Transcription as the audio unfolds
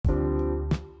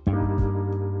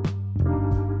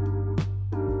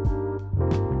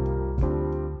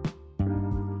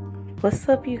What's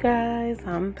up, you guys?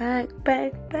 I'm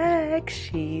back.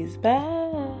 She's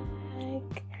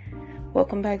back.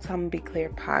 Welcome back to I'm Gonna Be Clear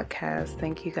podcast.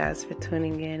 Thank you guys for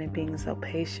tuning in and being so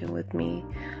patient with me.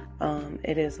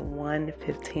 It is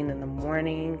 1:15 in the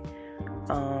morning,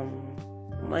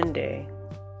 Monday,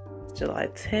 July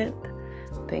 10th.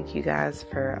 Thank you guys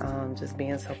for just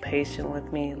being so patient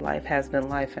with me. Life has been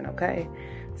lifing, okay?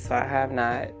 So I have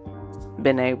not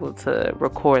been able to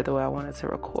record the way I wanted to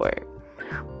record.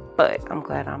 But I'm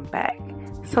glad I'm back.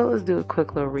 So let's do a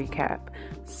quick little recap.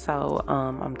 So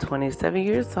I'm 27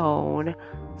 years old,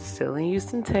 still in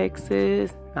Houston,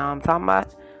 Texas. Now I'm talking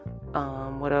about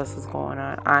what else is going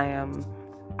on. I am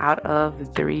out of the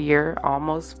 3-year,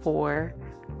 almost 4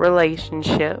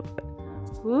 relationship.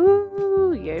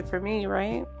 Woo! Yay for me,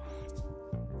 right?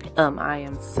 I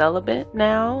am celibate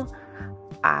now.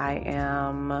 I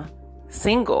am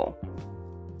single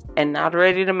and not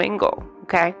ready to mingle.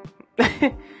 Okay.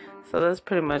 So that's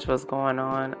pretty much what's going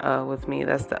on with me.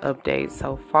 That's the update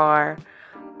so far.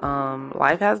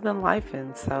 Life has been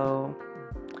lifing, so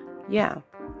yeah.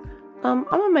 I'm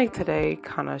gonna make today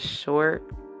kind of short,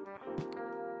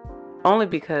 only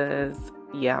because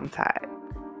I'm tired,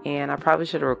 and I probably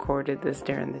should have recorded this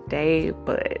during the day,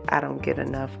 but I don't get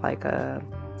enough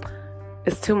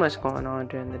it's too much going on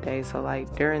during the day. So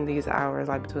during these hours,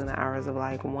 between the hours of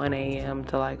 1 a.m.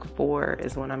 to 4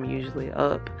 is when I'm usually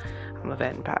up. I'm a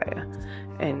vampire.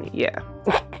 And yeah.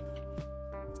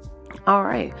 All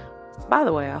right. By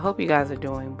the way, I hope you guys are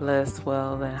doing blessed,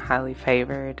 well, and highly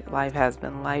favored. Life has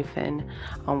been lifing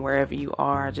on wherever you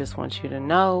are. I just want you to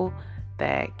know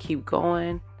that keep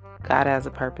going. God has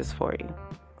a purpose for you.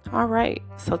 All right.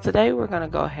 So today we're going to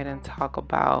go ahead and talk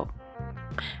about,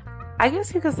 I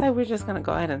guess you could say we're just going to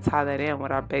go ahead and tie that in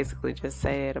what I basically just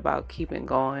said about keep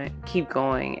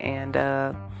going,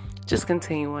 and just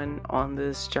continuing on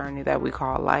this journey that we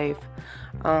call life.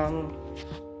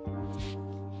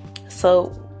 So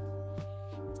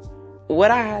what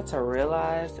I had to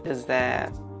realize is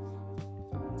that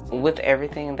with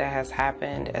everything that has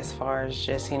happened, as far as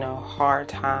just, hard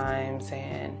times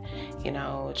and,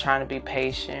 trying to be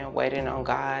patient, waiting on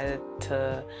God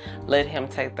to let Him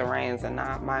take the reins and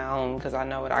not my own, because I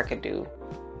know what I could do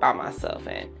by myself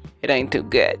and it ain't too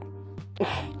good.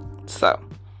 So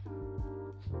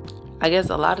I guess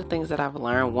a lot of things that I've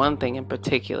learned, one thing in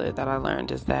particular that I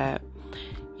learned is that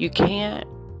you can't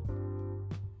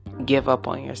give up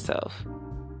on yourself.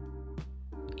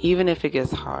 Even if it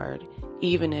gets hard,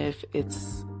 even if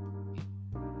it's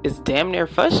damn near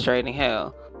frustrating,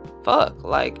 hell. Fuck,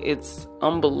 it's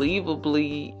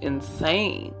unbelievably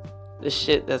insane, the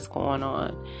shit that's going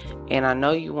on. And I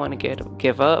know you want to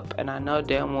give up, and I know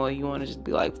damn well you want to just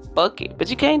be like, fuck it. But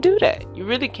you can't do that. You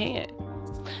really can't.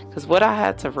 Because what I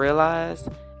had to realize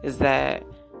is that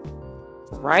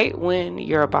right when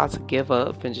you're about to give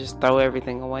up and just throw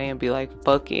everything away and be like,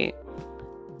 fuck it,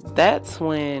 that's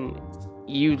when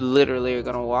you literally are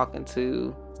going to walk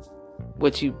into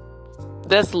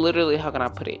that's literally, how can I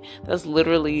put it? That's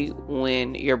literally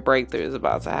when your breakthrough is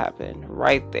about to happen.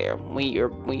 Right there. When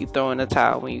you throw in the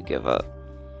towel, when you give up.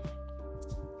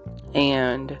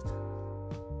 And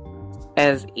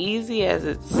as easy as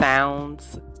it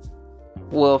sounds,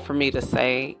 well, for me to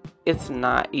say, it's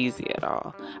not easy at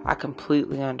all. I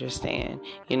completely understand.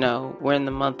 We're in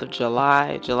the month of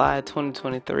July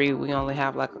 2023. We only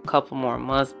have a couple more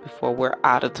months before we're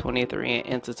out of 23 and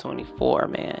into 24,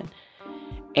 man.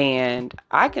 And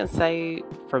I can say,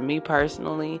 for me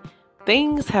personally,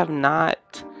 things have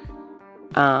not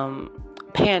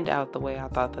panned out the way I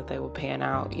thought that they would pan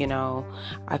out.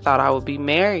 I thought I would be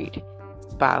married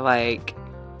by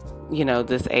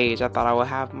this age. I thought I would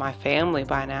have my family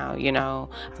by now. I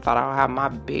thought I would have my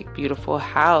big, beautiful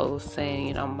house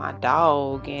and, my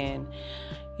dog and,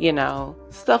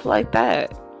 stuff like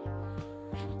that.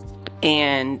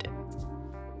 And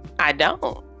I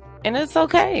don't. And it's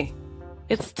okay.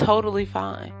 It's totally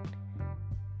fine.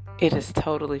 It is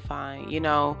totally fine.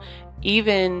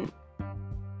 Even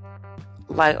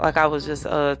like I was just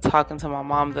talking to my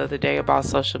mom the other day about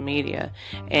social media,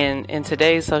 and in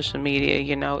today's social media,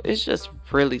 it's just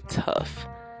really tough.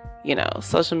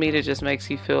 Social media just makes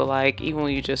you feel like, even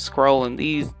when you just scroll, and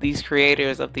these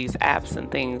creators of these apps and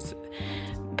things,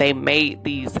 they made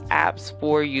these apps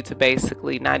for you to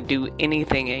basically not do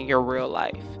anything in your real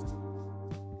life.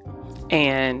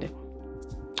 And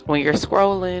when you're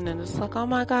scrolling and it's like, oh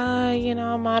my God,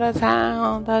 I'm out of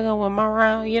town, thugging with my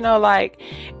round,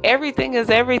 everything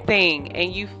is everything.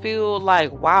 And you feel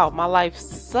like, wow, my life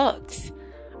sucks.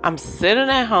 I'm sitting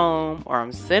at home, or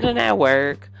I'm sitting at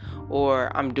work,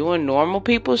 or I'm doing normal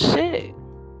people shit.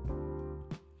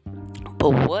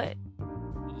 But what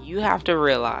you have to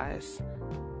realize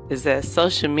is that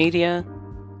social media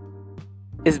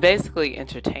is basically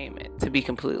entertainment, to be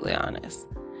completely honest.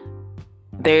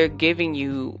 They're giving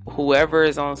you, whoever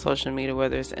is on social media,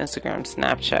 whether it's Instagram,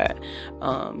 Snapchat,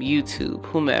 YouTube,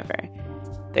 whomever,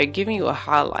 they're giving you a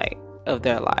highlight of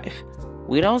their life.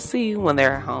 We don't see when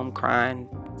they're at home crying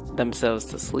themselves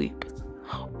to sleep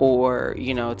or,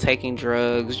 taking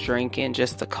drugs, drinking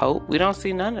just to cope. We don't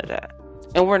see none of that.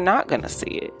 And we're not going to see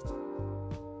it.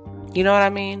 You know what I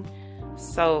mean?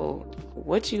 So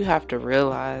what you have to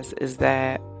realize is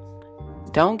that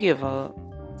don't give up.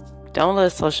 Don't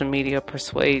let social media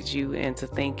persuade you into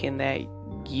thinking that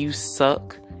you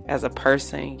suck as a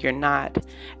person. You're not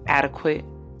adequate,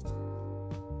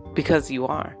 because you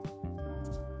are.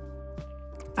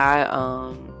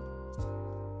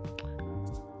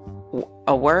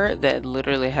 A word that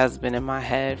literally has been in my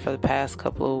head for the past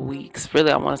couple of weeks,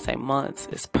 really I want to say months,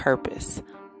 is purpose.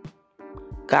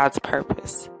 God's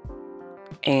purpose.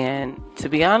 And to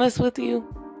be honest with you,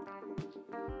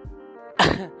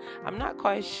 I'm not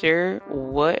quite sure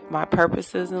what my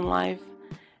purpose is in life.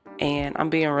 And I'm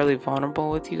being really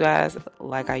vulnerable with you guys,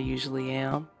 like I usually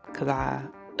am, because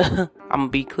I'm gonna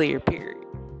be clear, period.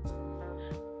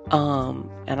 And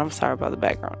I'm sorry about the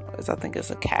background noise. I think it's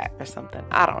a cat or something.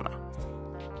 I don't know.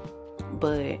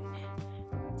 But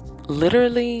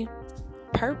literally,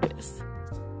 purpose.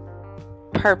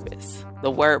 Purpose.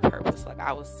 The word purpose. Like,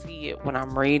 I will see it when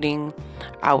I'm reading.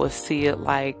 I will see it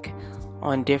like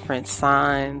on different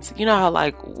signs. You know how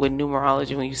like with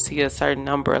numerology, when you see a certain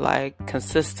number like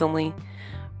consistently.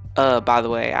 By the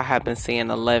way, I have been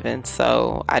seeing 11,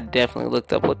 so I definitely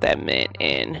looked up what that meant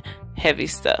and heavy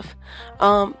stuff.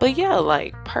 But yeah,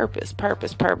 like purpose.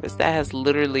 That has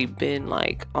literally been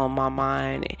like on my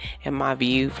mind and my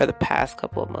view for the past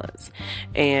couple of months.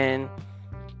 And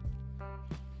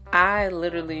I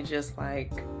literally just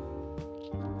like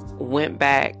went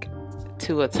back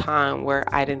to a time where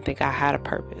I didn't think I had a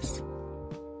purpose.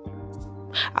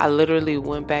 I literally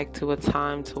went back to a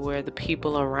time to where the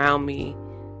people around me,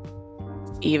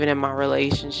 even in my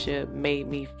relationship, made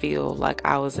me feel like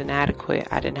I was inadequate.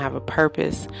 I didn't have a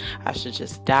purpose. I should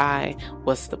just die.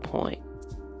 What's the point?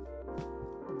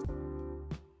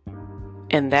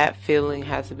 And that feeling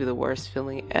had to be the worst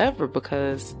feeling ever,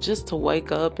 because just to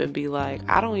wake up and be like,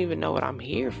 I don't even know what I'm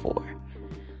here for.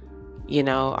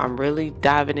 I'm really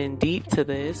diving in deep to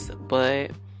this,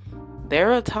 but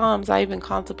there are times I even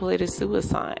contemplated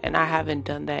suicide, and I haven't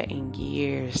done that in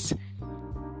years.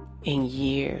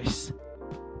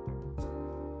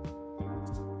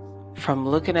 From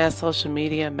looking at social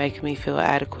media, making me feel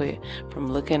adequate,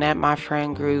 from looking at my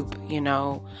friend group,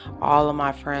 all of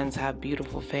my friends have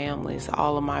beautiful families.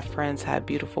 All of my friends have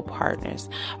beautiful partners.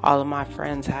 All of my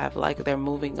friends have, like, they're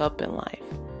moving up in life.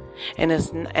 And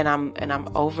I'm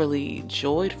overly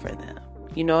joyed for them.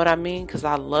 You know what I mean? Because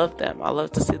I love them. I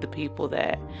love to see the people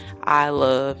that I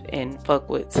love and fuck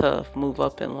with tough move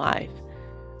up in life.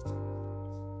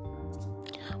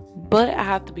 But I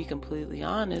have to be completely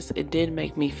honest, it did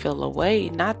make me feel a way.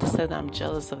 Not to say that I'm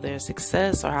jealous of their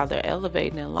success or how they're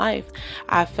elevating in life.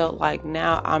 I felt like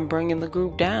now I'm bringing the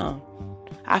group down.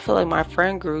 I feel like my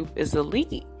friend group is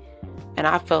elite. And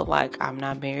I felt like I'm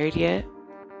not married yet.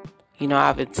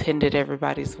 I've attended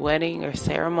everybody's wedding or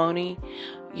ceremony.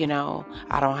 I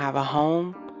don't have a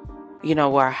home,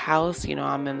 or a house.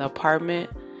 I'm in the apartment.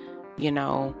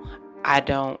 I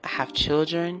don't have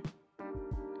children.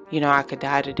 I could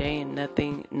die today and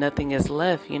nothing is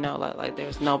left, like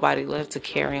there's nobody left to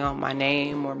carry on my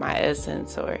name or my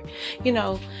essence, or,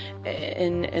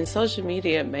 and social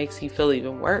media makes you feel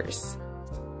even worse.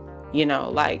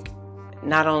 Like,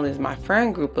 not only is my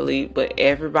friend group elite, but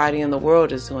everybody in the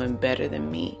world is doing better than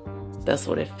me. That's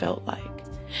what it felt like.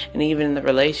 And even in the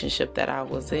relationship that I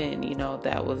was in,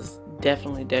 that was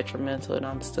definitely detrimental, and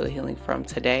I'm still healing from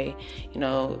today.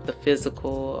 The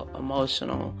physical,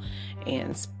 emotional,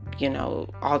 and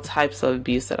all types of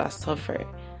abuse that I suffered.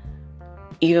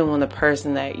 Even when the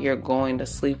person that you're going to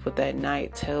sleep with at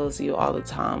night tells you all the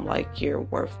time, like, you're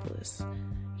worthless,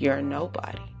 you're a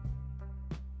nobody,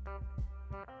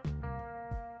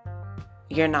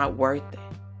 you're not worth it.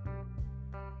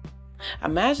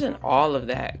 Imagine all of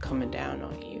that coming down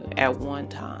on you at one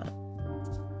time.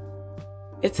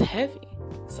 It's heavy.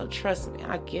 So trust me,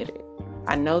 I get it.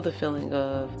 I know the feeling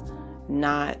of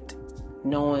not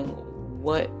knowing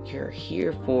what you're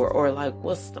here for, or like,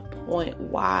 what's the point?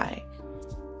 Why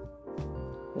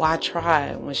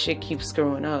try when shit keeps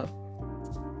screwing up?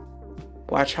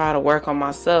 Why try to work on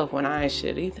myself when I ain't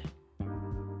shit either?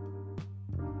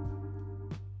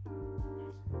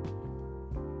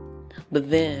 But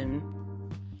then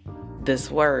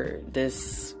this word,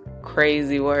 this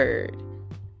Crazy word.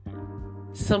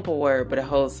 Simple word, but it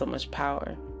holds so much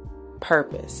power.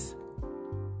 Purpose.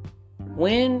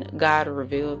 When God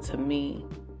revealed to me,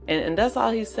 and that's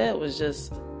all he said was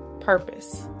just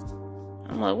purpose.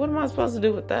 I'm like, what am I supposed to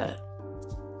do with that?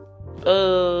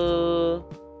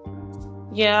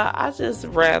 Yeah, I just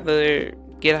rather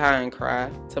get high and cry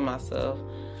to myself.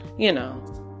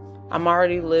 I'm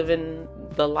already living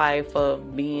the life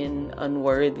of being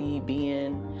unworthy,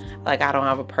 being like I don't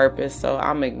have a purpose, so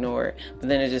I'm ignored. But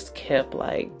then it just kept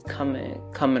like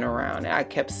coming around. I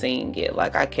kept seeing it,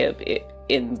 like I kept it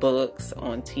in books,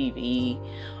 on TV,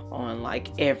 on like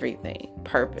everything.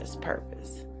 Purpose.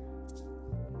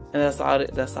 And that's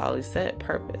all he said,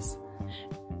 purpose.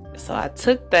 So I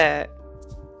took that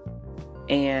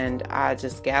and I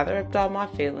just gathered up all my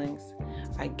feelings.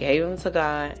 I gave them to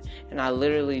God, and I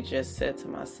literally just said to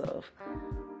myself,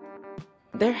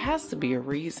 there has to be a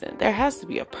reason. There has to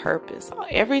be a purpose.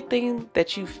 Everything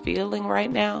that you feeling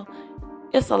right now,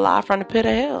 it's a lie from the pit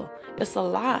of hell. It's a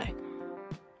lie.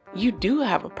 You do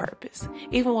have a purpose.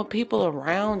 Even when people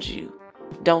around you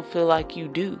don't feel like you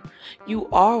do. You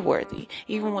are worthy.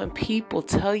 Even when people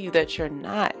tell you that you're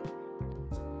not.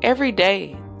 Every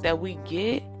day that we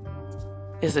get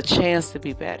is a chance to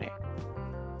be better.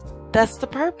 That's the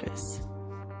purpose.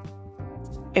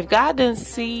 If God didn't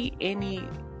see any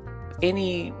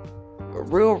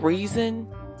real reason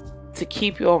to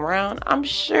keep you around, I'm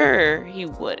sure he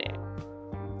wouldn't.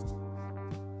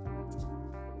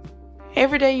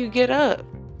 Every day you get up,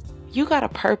 you got a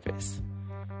purpose.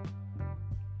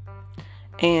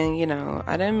 And,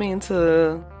 I didn't mean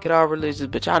to get all religious,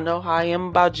 but y'all know how I am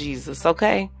about Jesus,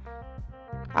 okay?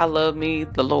 I love me,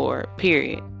 the Lord,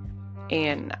 period.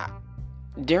 And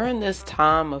during this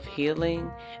time of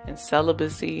healing and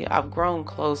celibacy, I've grown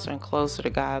closer and closer to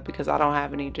God because I don't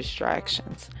have any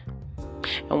distractions.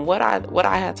 And what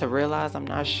I had to realize, I'm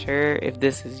not sure if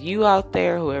this is you out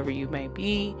there, whoever you may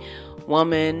be,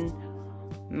 woman,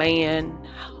 man,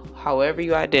 however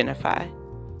you identify,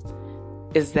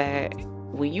 is that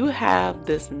when you have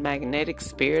this magnetic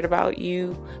spirit about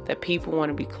you, that people want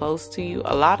to be close to you,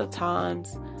 a lot of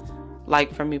times,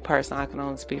 like for me personally, I can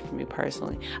only speak for me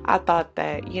personally, I thought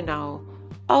that,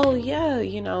 oh yeah,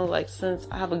 like since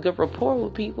I have a good rapport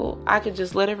with people, I could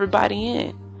just let everybody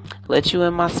in. Let you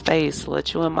in my space,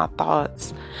 let you in my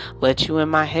thoughts, let you in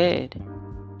my head.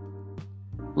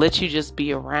 Let you just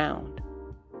be around.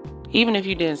 Even if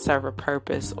you didn't serve a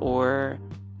purpose or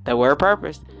the word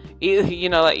purpose,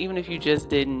 like even if you just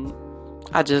didn't,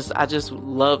 I just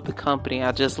loved the company.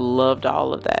 I just loved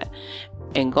all of that.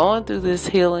 And going through this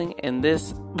healing and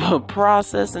this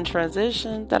process and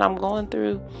transition that I'm going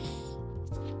through,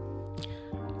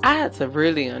 I had to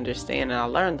really understand, and I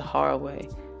learned the hard way.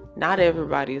 Not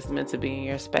everybody is meant to be in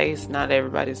your space. Not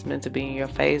everybody's meant to be in your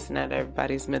face. Not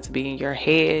everybody's meant to be in your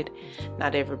head.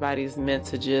 Not everybody's meant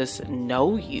to just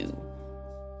know you.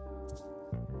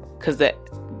 Because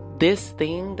this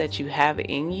thing that you have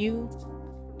in you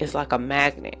is like a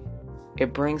magnet.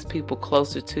 It brings people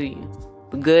closer to you.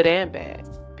 Good and bad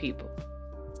people.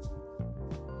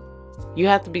 You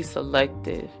have to be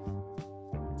selective.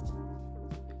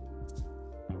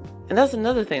 And that's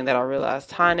another thing that I realized,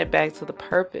 tying it back to the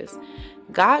purpose.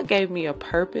 God gave me a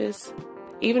purpose,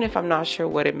 even if I'm not sure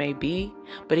what it may be,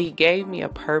 but he gave me a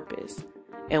purpose.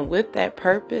 And with that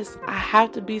purpose, I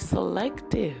have to be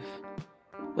selective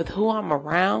with who I'm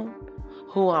around,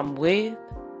 who I'm with,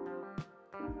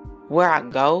 where I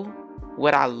go,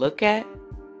 what I look at.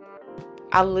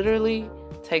 I literally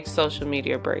take social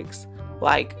media breaks,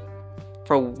 like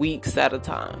for weeks at a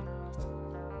time.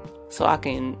 So I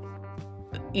can,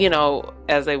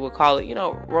 as they would call it,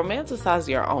 romanticize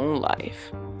your own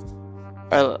life.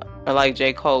 Or like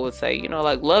J. Cole would say,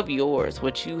 like love yours,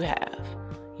 what you have,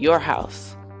 your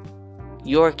house,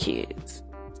 your kids,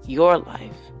 your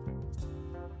life.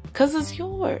 Because it's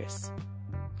yours.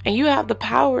 And you have the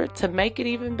power to make it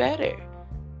even better.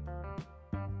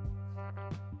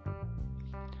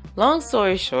 Long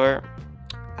story short,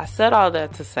 I said all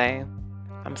that to say,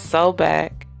 I'm so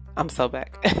back. I'm so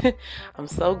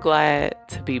glad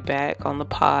to be back on the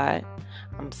pod.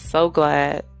 I'm so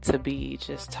glad to be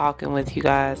just talking with you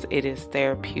guys. It is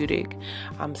therapeutic.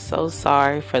 I'm so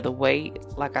sorry for the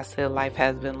wait. Like I said, life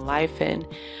has been lifing.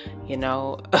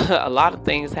 A lot of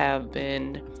things have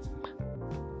been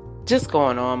just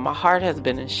going on. My heart has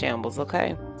been in shambles,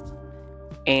 okay?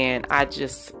 And I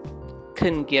just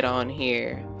couldn't get on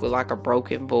here with like a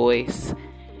broken voice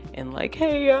and like,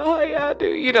 hey y'all, how y'all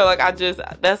do?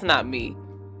 That's not me.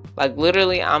 Like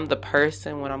literally, I'm the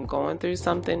person when I'm going through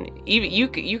something. Even you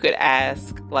could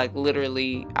ask, like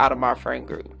literally out of my friend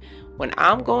group, When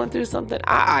I'm going through something,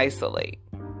 I isolate.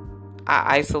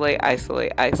 I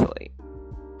isolate.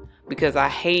 Because I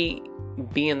hate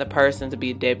being the person to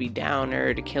be a Debbie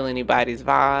Downer, to kill anybody's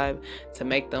vibe, to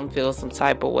make them feel some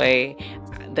type of way.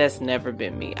 That's never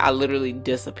been me. I literally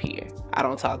disappear. I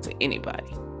don't talk to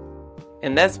anybody.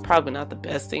 And that's probably not the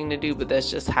best thing to do, but that's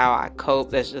just how I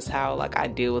cope. That's just how I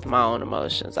deal with my own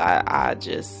emotions. I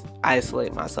just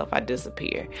isolate myself. I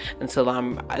disappear until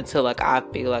I feel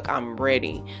like I'm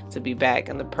ready to be back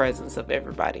in the presence of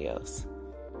everybody else.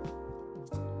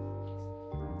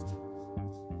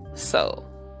 So,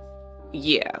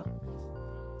 yeah.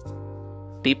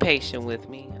 Be patient with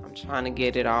me. I'm trying to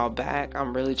get it all back.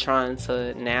 I'm really trying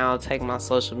to now take my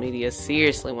social media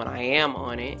seriously when I am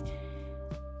on it.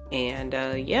 And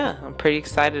yeah, I'm pretty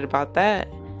excited about that.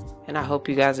 And I hope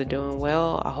you guys are doing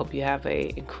well. I hope you have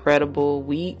an incredible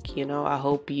week. I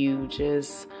hope you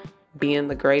just be in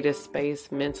the greatest space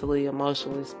mentally,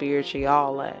 emotionally, spiritually,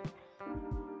 all that.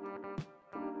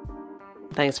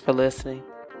 Thanks for listening.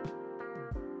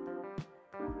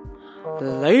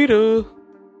 Later.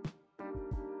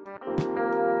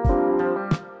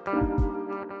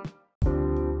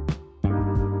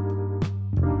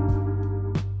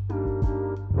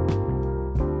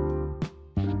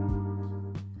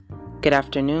 Good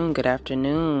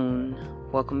afternoon.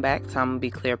 Welcome back to I'm Gonna Be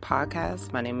Clear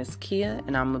podcast. My name is Kia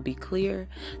and I'm gonna be clear.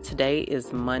 Today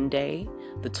is Monday,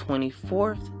 the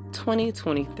 24th,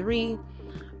 2023.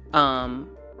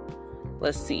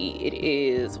 Let's see, it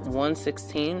is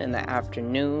 1:16 in the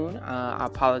afternoon. I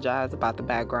apologize about the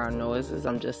background noises.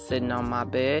 I'm just sitting on my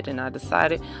bed and I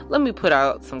decided, let me put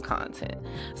out some content.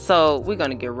 So we're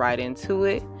gonna get right into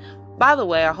it. By the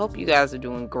way, I hope you guys are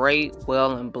doing great,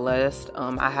 well, and blessed.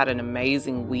 I had an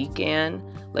amazing weekend.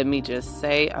 Let me just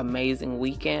say, amazing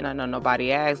weekend. I know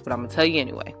nobody asked, but I'm going to tell you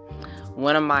anyway.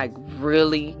 One of my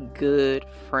really good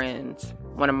friends,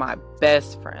 one of my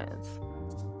best friends,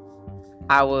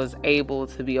 I was able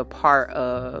to be a part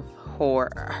of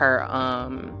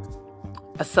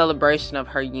a celebration of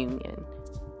her union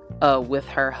with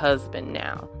her husband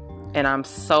now. And I'm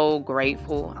so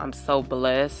grateful. I'm so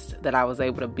blessed that I was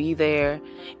able to be there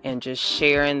and just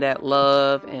sharing that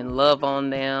love and love on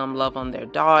them, love on their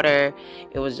daughter.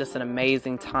 It was just an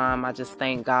amazing time. I just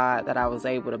thank God that I was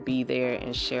able to be there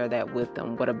and share that with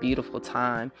them. What a beautiful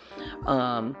time.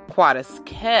 Quatis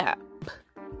Cap,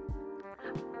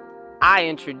 I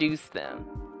introduced them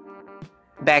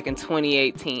back in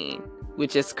 2018,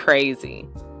 which is crazy.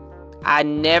 I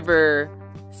never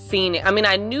seen it. I mean,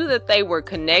 I knew that they were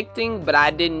connecting, but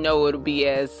I didn't know it would be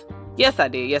as... Yes, I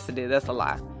did. That's a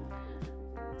lie.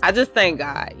 I just thank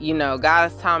God.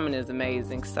 God's timing is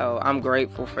amazing, so I'm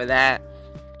grateful for that.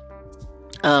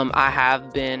 I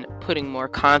have been putting more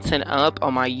content up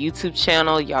on my YouTube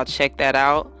channel. Y'all check that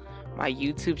out. My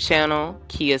YouTube channel,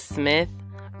 Kia Smith.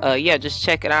 Yeah, just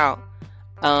check it out.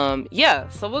 Yeah,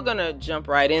 so we're gonna jump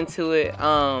right into it.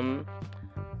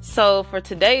 So for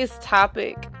today's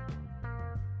topic,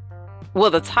 well,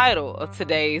 the title of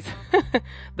today's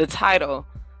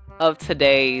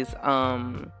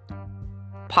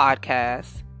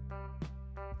podcast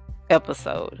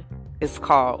episode is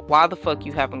called "Why the Fuck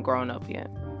You Haven't Grown Up Yet?"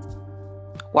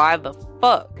 Why the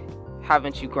fuck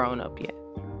haven't you grown up yet?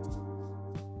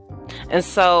 And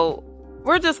so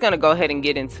we're just gonna go ahead and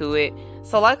get into it.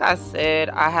 So like I said,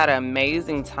 I had an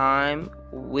amazing time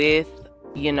with,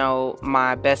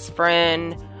 my best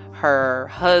friend, her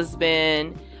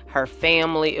husband, her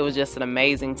family. It was just an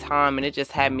amazing time, and it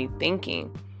just had me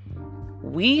thinking,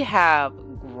 we have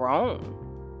grown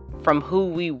from who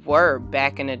we were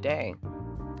back in the day.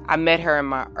 I met her in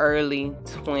my early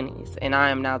 20s, and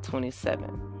I am now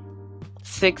 27.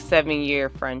 6-7 year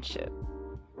friendship.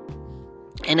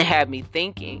 And it had me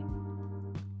thinking,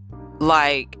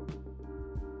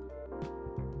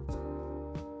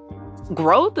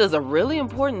 growth is a really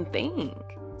important thing.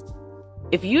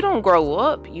 If you don't grow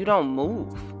up, you don't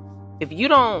move. If you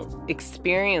don't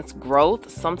experience growth,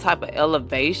 some type of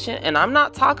elevation, and I'm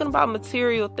not talking about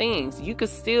material things. You could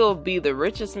still be the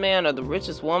richest man or the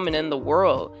richest woman in the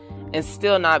world and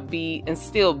still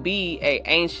be a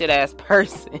ancient ass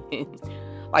person.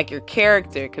 Like, your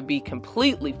character could be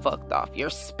completely fucked off. Your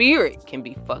spirit can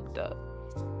be fucked up.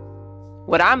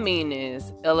 What I mean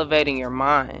is elevating your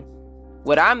mind.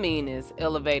 What I mean is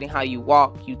elevating how you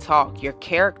walk, you talk, your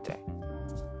character.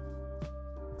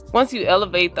 Once you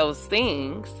elevate those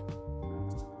things,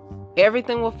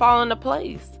 everything will fall into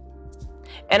place.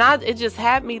 And it just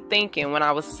had me thinking when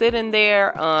I was sitting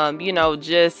there,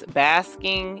 just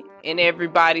basking in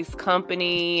everybody's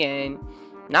company, and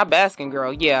not basking,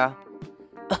 girl. Yeah.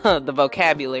 The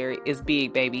vocabulary is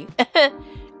big, baby.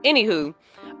 Anywho,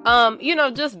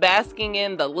 just basking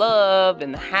in the love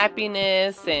and the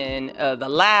happiness and the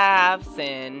laughs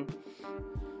and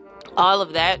all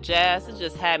of that jazz. It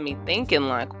just had me thinking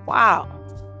like, wow,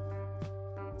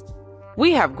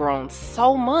 we have grown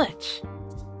so much.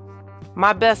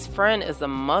 My best friend is a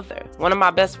mother. One of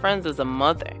my best friends is a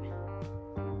mother.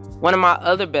 One of my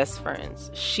other best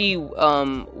friends, she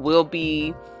will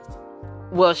be,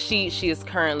 well, she is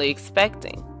currently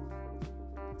expecting.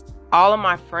 All of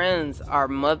my friends are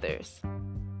mothers,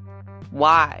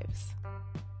 wives.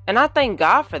 And I thank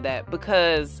God for that,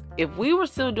 because if we were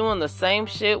still doing the same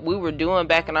shit we were doing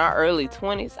back in our early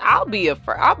 20s, I'll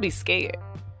be scared.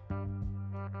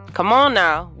 Come on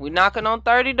now, we knocking on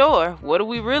 30 door. What are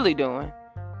we really doing?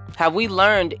 Have we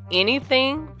learned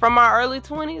anything from our early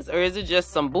 20s, or is it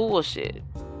just some bullshit?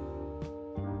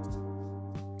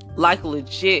 Like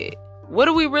legit, what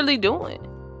are we really doing?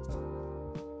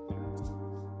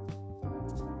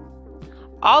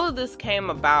 All of this came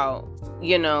about,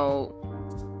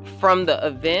 from the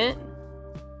event,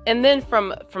 and then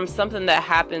from something that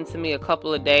happened to me a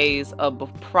couple of days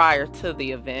prior to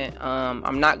the event.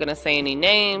 I'm not going to say any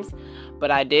names, but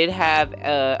I did have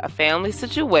a family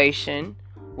situation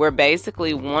where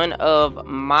basically one of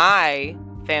my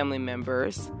family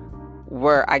members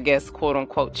were, I guess, quote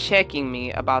unquote, checking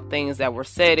me about things that were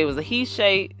said. It was a he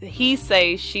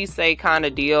say, she say kind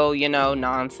of deal,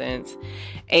 nonsense.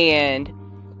 And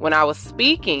when I was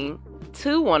speaking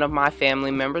to one of my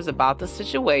family members about the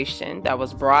situation that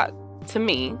was brought to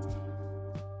me,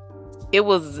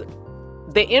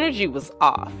 the energy was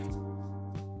off.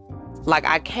 Like,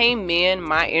 I came in,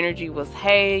 my energy was,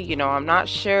 hey, I'm not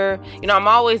sure. I'm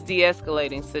always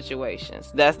de-escalating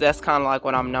situations. That's kind of like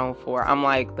what I'm known for. I'm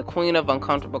like the queen of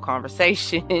uncomfortable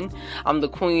conversation. I'm the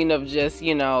queen of just,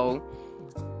 trying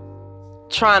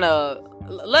to,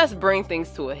 let's bring things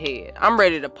to a head. I'm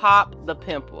ready to pop the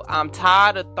pimple. I'm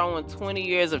tired of throwing 20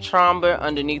 years of trauma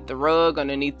underneath the rug,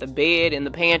 underneath the bed, in the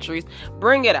pantries.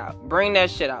 Bring it out. Bring that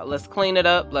shit out. Let's clean it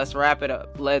up. Let's wrap it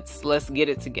up. Let's get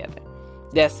it together.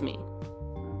 That's me.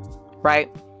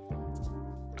 Right?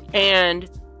 And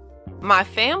my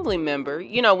family member,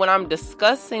 when I'm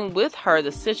discussing with her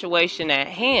the situation at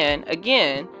hand,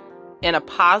 again, in a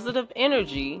positive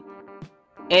energy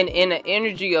and in an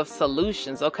energy of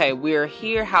solutions. Okay, we're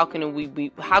here. How can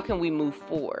we move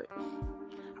forward?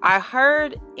 I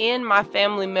heard in my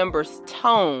family member's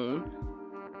tone,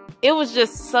 it was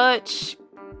just such,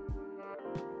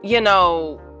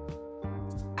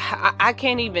 I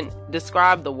can't even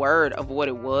describe the word of what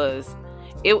it was.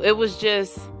 It was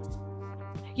just,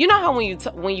 how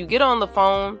when you get on the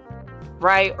phone,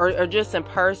 right, or just in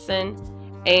person,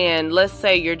 and let's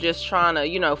say you're just trying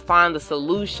to, find the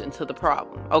solution to the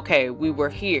problem. Okay, we were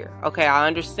here. Okay, I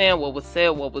understand what was said,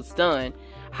 what was done.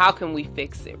 How can we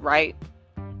fix it, right?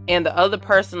 And the other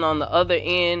person on the other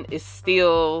end is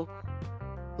still,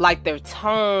 like, their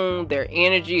tone, their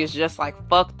energy is just like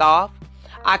fucked off.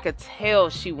 I could tell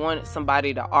she wanted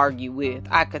somebody to argue with.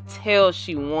 I could tell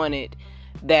she wanted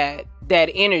that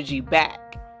energy back.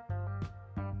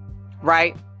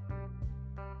 Right?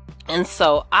 And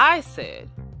so I said,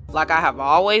 like I have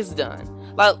always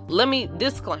done, like,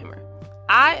 disclaimer.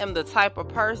 I am the type of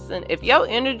person, if your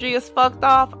energy is fucked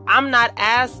off, I'm not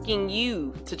asking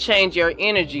you to change your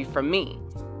energy for me.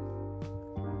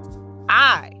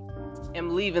 I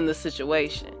am leaving the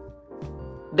situation.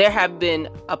 There have been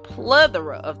a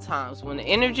plethora of times when the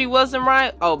energy wasn't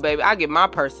right. Oh, baby, I get my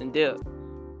person dip.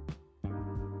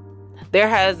 There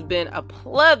has been a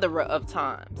plethora of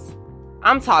times.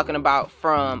 I'm talking about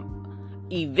from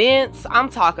events. I'm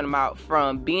talking about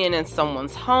from being in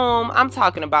someone's home. I'm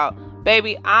talking about,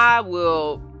 baby, I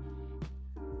will,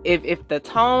 if the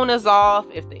tone is off,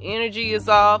 if the energy is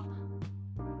off,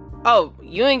 oh,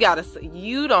 you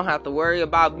don't have to worry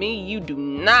about me. You do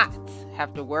not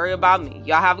have to worry about me.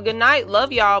 Y'all have a good night.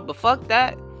 Love y'all, but fuck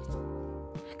that.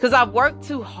 Because I've worked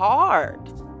too hard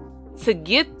to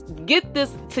get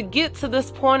to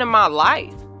this point in my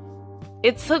life.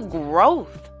 It took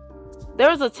growth. There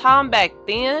was a time back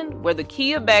then where the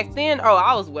Kia back then, oh,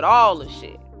 I was with all the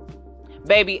shit.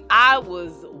 Baby, I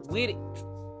was with it.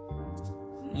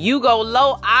 You go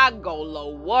low, I go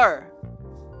lower.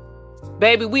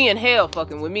 Baby, we in hell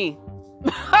fucking with me.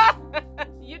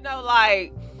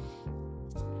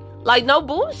 Like no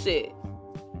bullshit.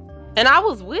 And I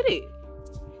was with it.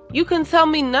 You couldn't tell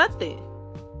me nothing.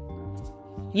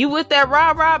 You with that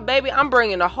rah-rah, baby, I'm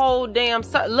bringing the whole damn...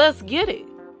 Let's get it.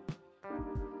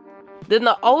 Then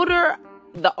the older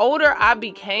I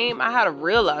became, I had to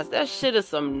realize that shit is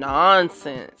some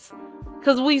nonsense.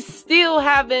 Because we still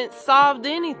haven't solved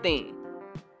anything.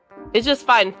 It's just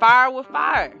fighting fire with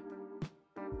fire.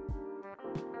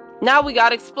 Now we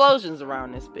got explosions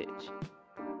around this bitch.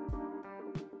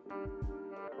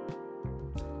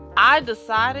 I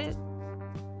decided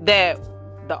that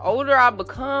the older I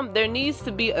become, there needs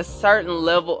to be a certain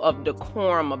level of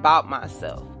decorum about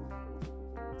myself.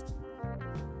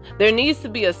 There needs to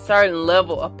be a certain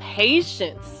level of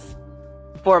patience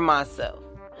for myself.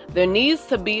 There needs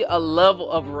to be a level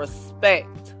of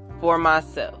respect for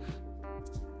myself.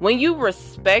 When you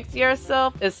respect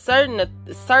yourself, it's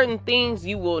certain things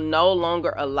you will no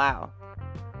longer allow.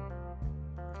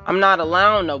 I'm not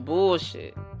allowing no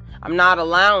bullshit. I'm not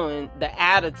allowing the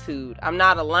attitude. I'm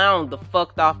not allowing the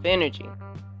fucked off energy.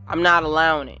 I'm not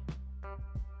allowing it.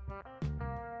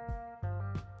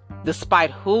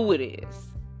 Despite who it is.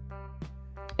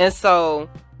 And so,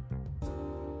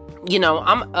 you know,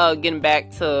 I'm getting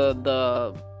back to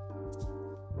the...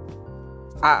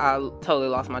 I totally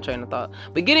lost my train of thought.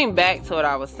 But getting back to what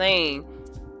I was saying,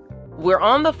 we're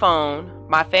on the phone.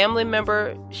 My family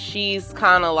member, she's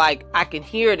kind of like, I can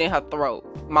hear it in her throat.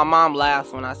 My mom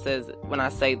laughs when I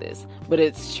say this, but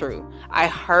it's true. I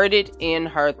heard it in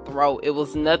her throat. It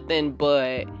was nothing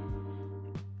but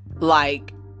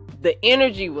like the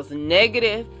energy was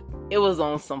negative. It was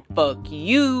on some fuck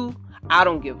you. I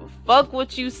don't give a fuck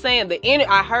what you saying.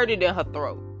 I heard it in her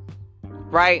throat,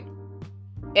 right?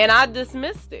 And I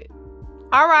dismissed it.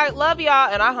 All right, love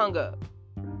y'all, and I hung up.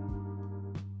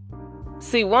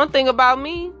 See, one thing about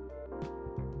me,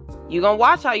 you gonna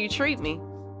watch how you treat me.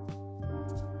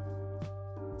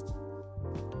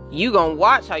 You gonna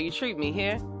watch how you treat me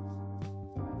here.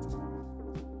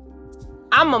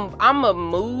 I'ma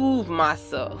move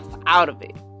myself out of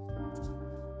it.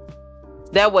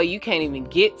 That way you can't even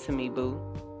get to me, boo.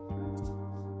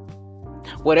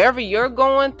 Whatever you're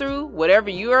going through, whatever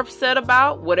you're upset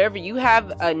about, whatever you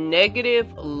have a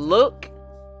negative look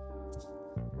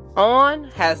on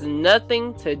has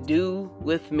nothing to do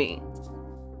with me.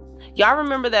 Y'all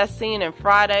remember that scene in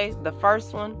Friday, the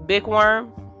first one, Big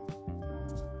Worm?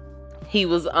 He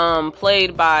was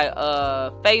played by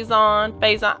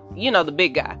Faison, you know, the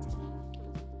big guy.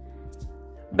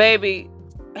 Baby,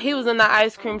 he was in the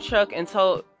ice cream truck and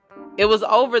it was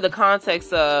over the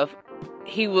context of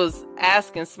he was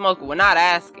asking Smokey, well, not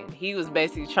asking, he was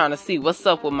basically trying to see what's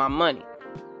up with my money.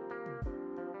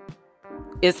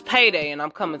 It's payday and I'm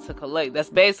coming to collect.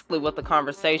 That's basically what the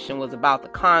conversation was about, the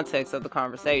context of the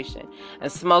conversation.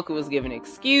 And Smokey was giving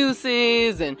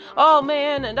excuses and, oh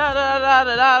man, and da da da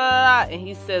da da da. And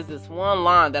he says this one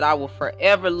line that I will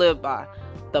forever live by.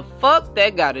 The fuck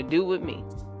that got to do with me?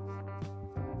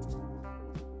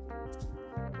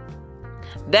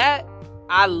 That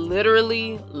I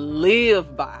literally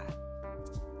live by.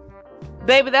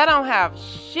 Baby, that don't have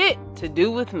shit to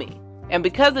do with me. And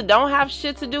because it don't have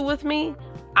shit to do with me,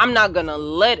 I'm not gonna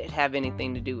let it have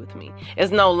anything to do with me.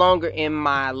 It's no longer in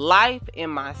my life, in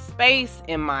my space,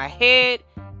 in my head.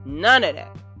 None of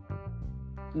that.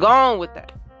 Go on with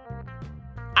that.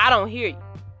 I don't hear you.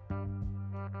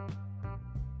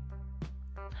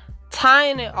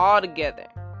 Tying it all together.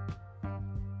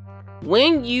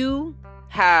 When you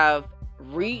have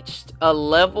reached a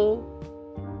level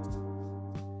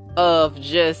of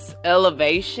just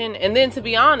elevation, and then to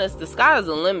be honest, the sky is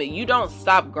the limit. You don't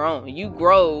stop growing. You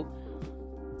grow,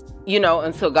 you know,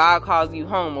 until God calls you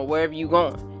home or wherever you're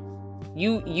going.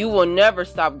 You will never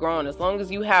stop growing. As long as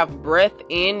you have breath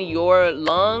in your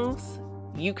lungs,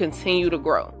 you continue to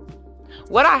grow.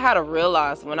 What I had to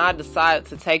realize when I decided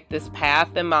to take this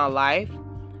path in my life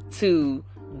to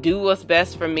do what's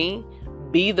best for me,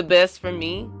 be the best for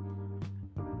me,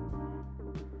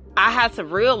 I had to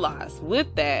realize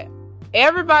with that,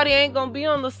 everybody ain't gonna be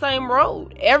on the same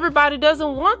road. Everybody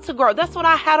doesn't want to grow. That's what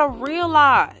I had to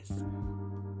realize.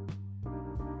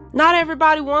 Not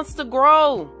everybody wants to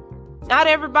grow. Not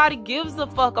everybody gives a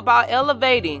fuck about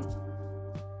elevating.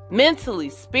 Mentally,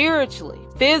 spiritually,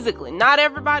 physically. Not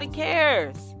everybody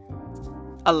cares.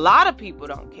 A lot of people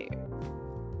don't care.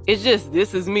 It's just,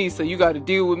 this is me, so you gotta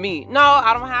deal with me. No,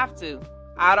 I don't have to.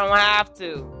 I don't have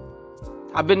to.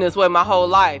 I've been this way my whole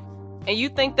life. And you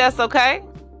think that's okay?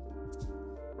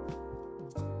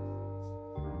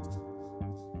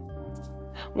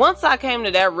 Once I came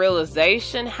to that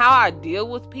realization, how I deal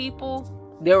with people,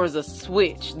 there was a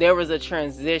switch. There was a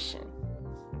transition.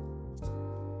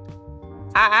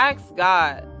 I asked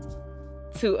God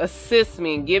to assist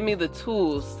me and give me the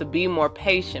tools to be more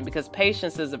patient, because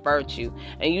patience is a virtue.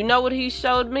 And you know what he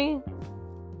showed me?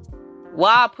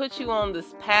 While I put you on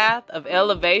this path of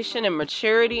elevation and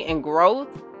maturity and growth,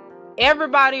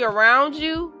 everybody around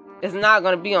you is not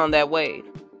going to be on that wave.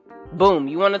 Boom.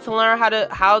 You wanted to learn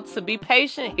how to be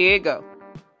patient? Here you go.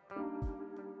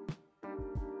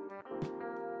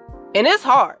 And it's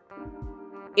hard.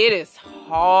 It is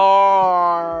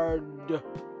hard.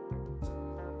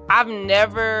 I've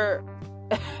never,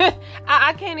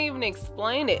 I can't even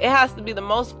explain it. It has to be the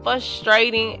most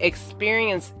frustrating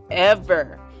experience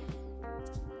ever.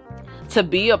 To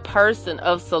be a person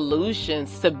of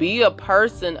solutions, to be a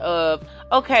person of,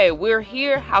 okay, we're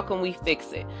here, how can we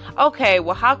fix it? Okay,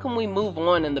 well, how can we move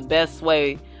on in the best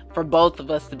way for both of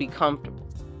us to be comfortable?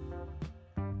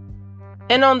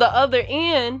 And on the other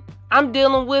end, I'm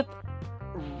dealing with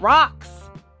rocks,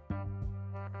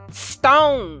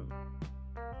 stone,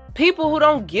 people who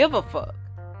don't give a fuck.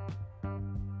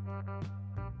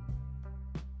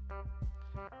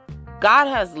 God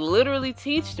has literally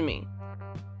taught me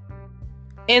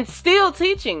and still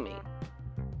teaching me.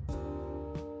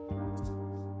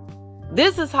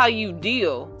 This is how you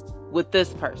deal with this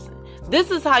person. This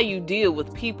is how you deal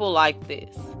with people like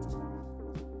this.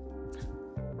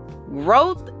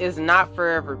 Growth is not for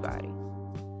everybody.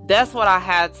 That's what I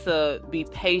had to be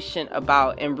patient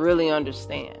about and really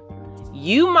understand.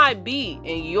 You might be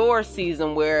in your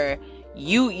season where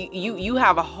you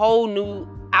have a whole new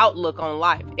outlook on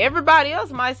life. Everybody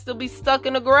else might still be stuck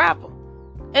in the gravel.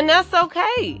 And that's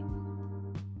okay.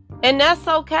 And that's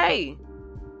okay.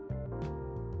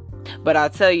 But I'll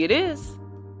tell you this.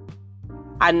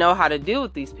 I know how to deal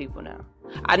with these people now.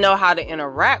 I know how to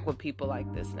interact with people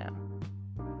like this now.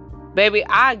 Baby,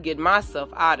 I get myself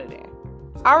out of there.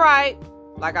 All right.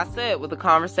 Like I said, with a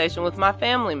conversation with my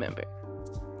family member.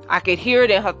 I could hear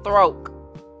it in her throat.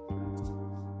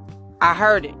 I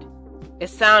heard it. It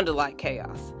sounded like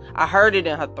chaos. I heard it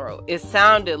in her throat. It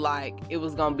sounded like it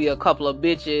was going to be a couple of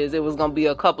bitches. It was going to be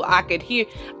a couple. I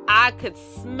could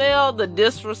smell the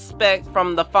disrespect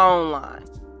from the phone line.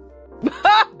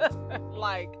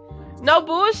 Like, no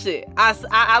bullshit.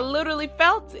 I literally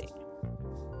felt it.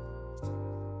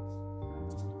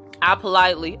 I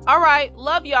politely, all right,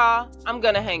 love y'all. I'm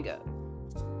going to hang up.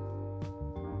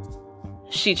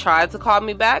 She tried to call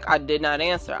me back. I did not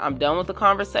answer. I'm done with the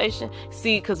conversation.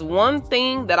 See, because one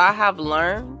thing that I have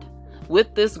learned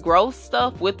with this growth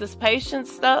stuff, with this patience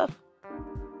stuff,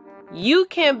 you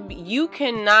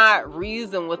cannot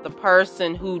reason with a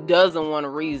person who doesn't want to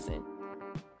reason.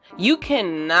 You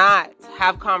cannot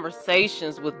have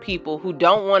conversations with people who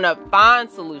don't want to find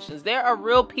solutions. There are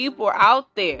real people out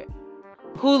there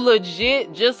who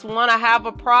legit just want to have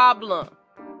a problem.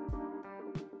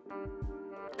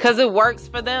 Because it works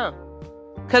for them.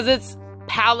 Because it's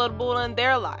palatable in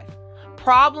their life.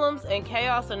 Problems and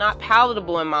chaos are not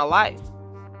palatable in my life.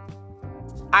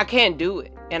 I can't do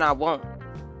it. And I won't.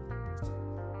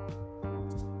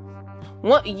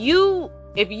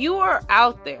 If you are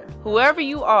out there, whoever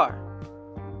you are,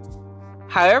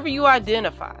 however you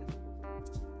identify,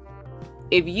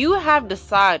 if you have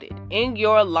decided in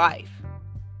your life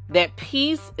that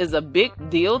peace is a big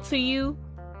deal to you,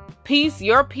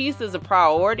 your peace is a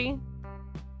priority,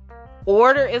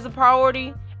 order is a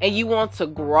priority, and you want to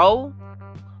grow,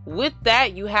 with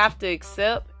that, you have to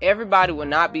accept everybody will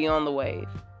not be on the wave.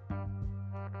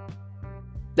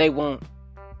 They won't.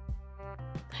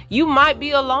 You might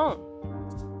be alone.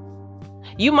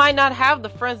 You might not have the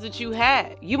friends that you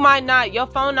had. You might not, your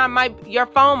phone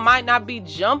might not be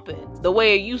jumping the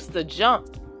way it used to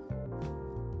jump.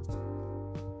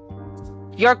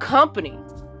 Your company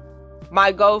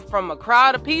might go from a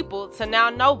crowd of people to now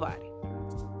nobody.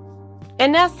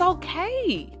 And that's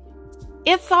okay.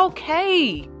 It's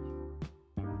okay.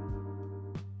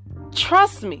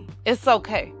 Trust me, it's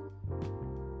okay.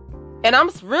 And I'm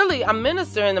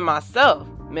ministering to myself.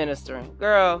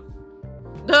 Girl.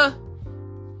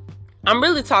 I'm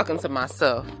really talking to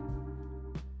myself.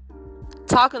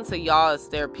 Talking to y'all is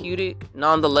therapeutic.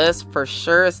 Nonetheless, for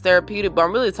sure it's therapeutic. But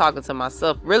I'm really talking to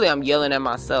myself. Really, I'm yelling at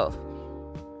myself.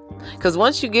 Because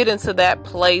once you get into that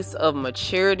place of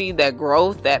maturity, that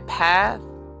growth, that path,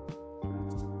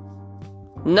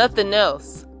 nothing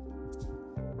else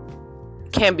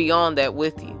can be on that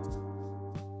with you.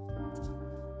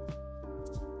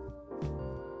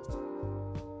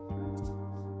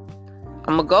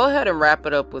 I'm going to go ahead and wrap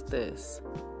it up with this.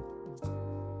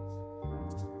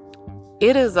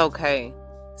 It is okay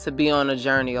to be on a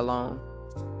journey alone.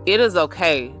 It is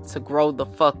okay to grow the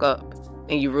fuck up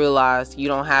and you realize you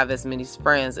don't have as many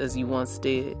friends as you once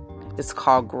did. It's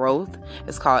called growth.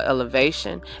 It's called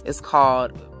elevation. It's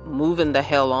called moving the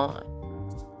hell on.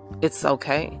 It's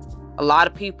okay. A lot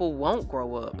of people won't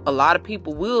grow up. A lot of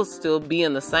people will still be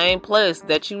in the same place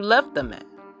that you left them at.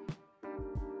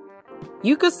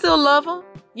 You could still love them.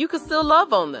 You could still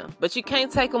love on them, but you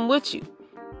can't take them with you.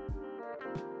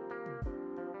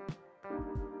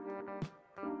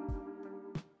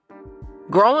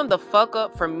 Growing the fuck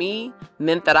up for me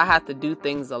meant that I had to do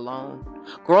things alone.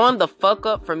 Growing the fuck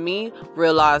up for me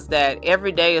realized that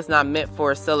every day is not meant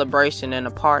for a celebration and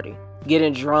a party.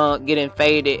 Getting drunk, getting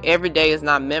faded, every day is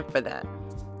not meant for that.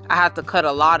 I had to cut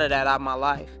a lot of that out of my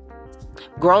life.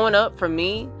 Growing up for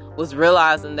me was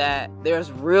realizing that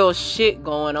there's real shit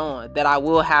going on that I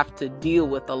will have to deal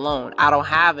with alone. I don't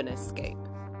have an escape.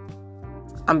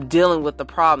 I'm dealing with the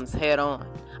problems head on.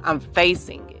 I'm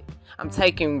facing it. I'm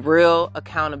taking real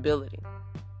accountability.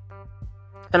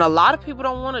 And a lot of people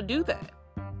don't want to do that.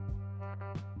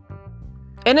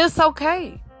 And it's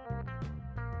okay.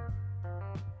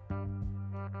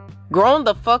 Growing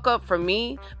the fuck up for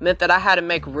me meant that I had to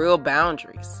make real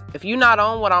boundaries. If you're not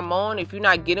on what I'm on, if you're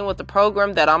not getting with the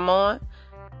program that I'm on,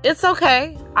 it's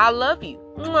okay. I love you.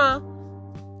 Mwah.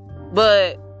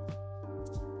 But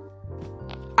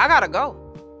I gotta go.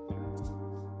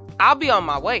 I'll be on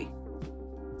my way.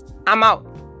 I'm out.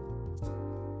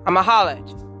 I'ma holler at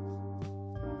you.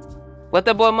 What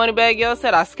that boy Moneybag Yo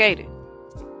said, I skated.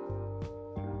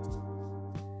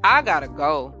 I gotta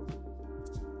go.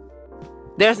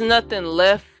 There's nothing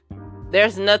left.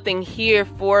 There's nothing here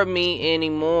for me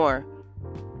anymore.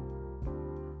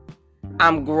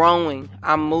 I'm growing.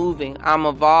 I'm moving. I'm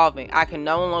evolving. I can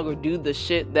no longer do the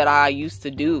shit that I used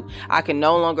to do. I can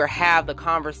no longer have the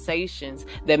conversations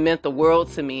that meant the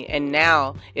world to me. And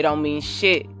now it don't mean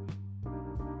shit.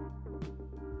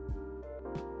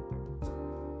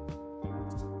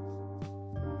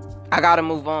 I gotta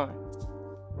move on.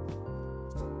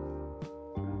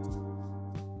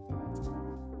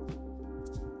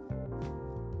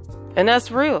 And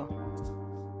that's real.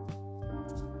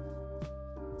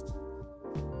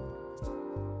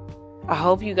 I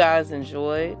hope you guys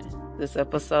enjoyed this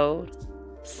episode.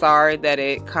 Sorry that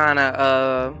it kind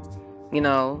of,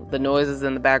 the noises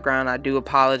in the background. I do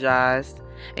apologize.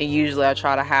 And usually I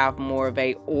try to have more of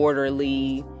a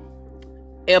orderly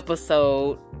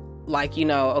episode. Like,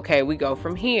 okay, we go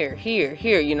from here,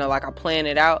 like I plan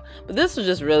it out. But this was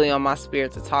just really on my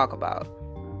spirit to talk about.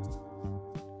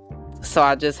 So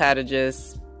I just had to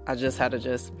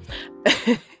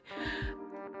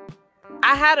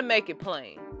I had to make it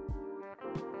plain.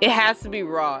 It has to be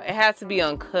raw. It has to be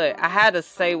uncut. I had to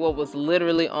say what was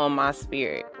literally on my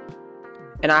spirit.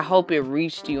 And I hope it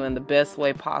reached you in the best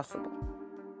way possible.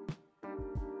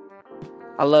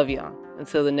 I love y'all.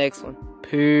 Until the next one.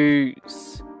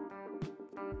 Peace.